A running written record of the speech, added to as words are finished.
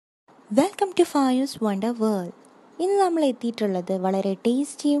Welcome to ഫായൂസ് wonder world. ഇന്ന് നമ്മൾ എത്തിയിട്ടുള്ളത് വളരെ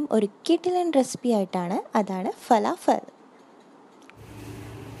ടേസ്റ്റിയും ഒരു കിടിലൻ റെസിപ്പി ആയിട്ടാണ്. അതാണ് ഫലാഫൽ.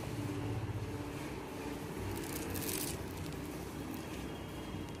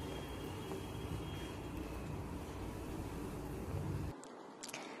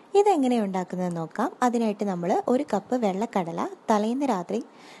 ഇതെങ്ങനെയാണ് ഉണ്ടാക്കുന്നത് നോക്കാം. അതിനായിട്ട് നമ്മൾ ഒരു കപ്പ് വെള്ളക്കടല തലേന്ന് രാത്രി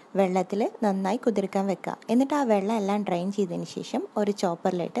വെള്ളത്തിൽ നന്നായി കുതിർക്കാൻ വെക്കുക. എന്നിട്ട് ആ വെള്ളം എല്ലാം ഡ്രെയിൻ ചെയ്തതിന് ശേഷം ഒരു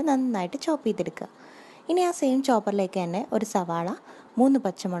ചോപ്പറിലിട്ട് നന്നായിട്ട് ചോപ്പ് ചെയ്തെടുക്കുക. ഇനി ആ സെയിം ചോപ്പറിലേക്ക് തന്നെ ഒരു സവാള, 3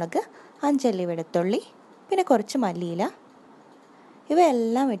 പച്ചമുളക്, 5 അല്ലി വെളുത്തുള്ളി, പിന്നെ കുറച്ച് മല്ലിയില,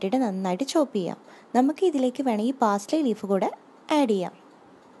 ഇവയെല്ലാം ഇട്ടിട്ട് നന്നായിട്ട് ചോപ്പ് ചെയ്യാം. നമുക്ക് ഇതിലേക്ക് വേണമെങ്കിൽ പാസ്ലി ലീഫ് കൂടെ ആഡ് ചെയ്യാം.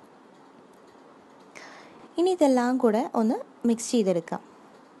 ഇനി ഇതെല്ലാം കൂടെ ഒന്ന് മിക്സ് ചെയ്തെടുക്കാം.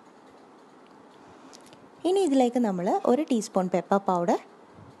 ഇനി ഇതിലേക്ക് നമ്മൾ 1 ടീസ്പൂൺ പെപ്പർ പൗഡർ,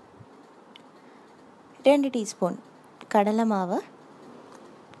 2 ടീസ്പൂൺ കടലമാവ്,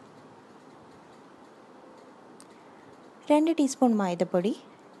 2 ടീസ്പൂൺ മൈദപ്പൊടി,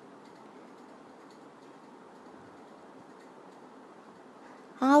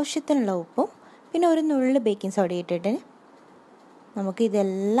 ആവശ്യത്തിനുള്ള ഉപ്പും പിന്നെ ഒരു നുള്ളു ബേക്കിംഗ് സോഡ ഇട്ടിട്ട് നമുക്ക്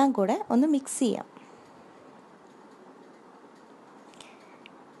ഇതെല്ലാം കൂടെ ഒന്ന് മിക്സ് ചെയ്യാം.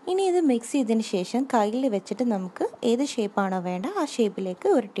 ഇനി ഇത് മിക്സ് ചെയ്തതിന് ശേഷം കയ്യിൽ വെച്ചിട്ട് നമുക്ക് ഏത് ഷേപ്പാണോ വേണ്ട ആ ഷേപ്പിലേക്ക്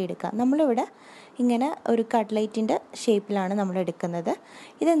ഉരുട്ടിയെടുക്കാം. നമ്മളിവിടെ ഇങ്ങനെ ഒരു കട്ട്ലൈറ്റിൻ്റെ ഷേപ്പിലാണ് നമ്മൾ എടുക്കുന്നത്.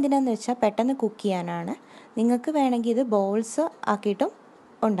 ഇതെന്തിനാന്ന് വെച്ചാൽ പെട്ടെന്ന് കുക്ക് ചെയ്യാനാണ്. നിങ്ങൾക്ക് വേണമെങ്കിൽ ഇത് ബോൾസ് ആക്കിയിട്ടും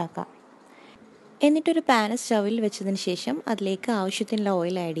ഉണ്ടാക്കാം. എന്നിട്ടൊരു പാൻ സ്റ്റവിൽ വെച്ചതിന് ശേഷം അതിലേക്ക് ആവശ്യത്തിനുള്ള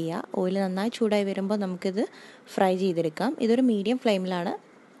ഓയിൽ ആഡ് ചെയ്യുക. ഓയിൽ നന്നായി ചൂടായി വരുമ്പോൾ നമുക്കിത് ഫ്രൈ ചെയ്തെടുക്കാം. ഇതൊരു മീഡിയം ഫ്ലെയിമിലാണ്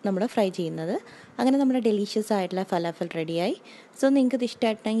നമ്മൾ ഫ്രൈ ചെയ്യുന്നത്. അങ്ങനെ നമ്മുടെ ഡെലീഷ്യസ് ആയിട്ടുള്ള ഫലാഫൽ റെഡിയായി. സോ നിങ്ങൾക്ക് ഇത്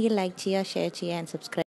ഇഷ്ടമായിട്ടുണ്ടെങ്കിൽ ലൈക്ക് ചെയ്യുക, ഷെയർ ചെയ്യുക ആൻഡ് സബ്സ്ക്രൈബ്.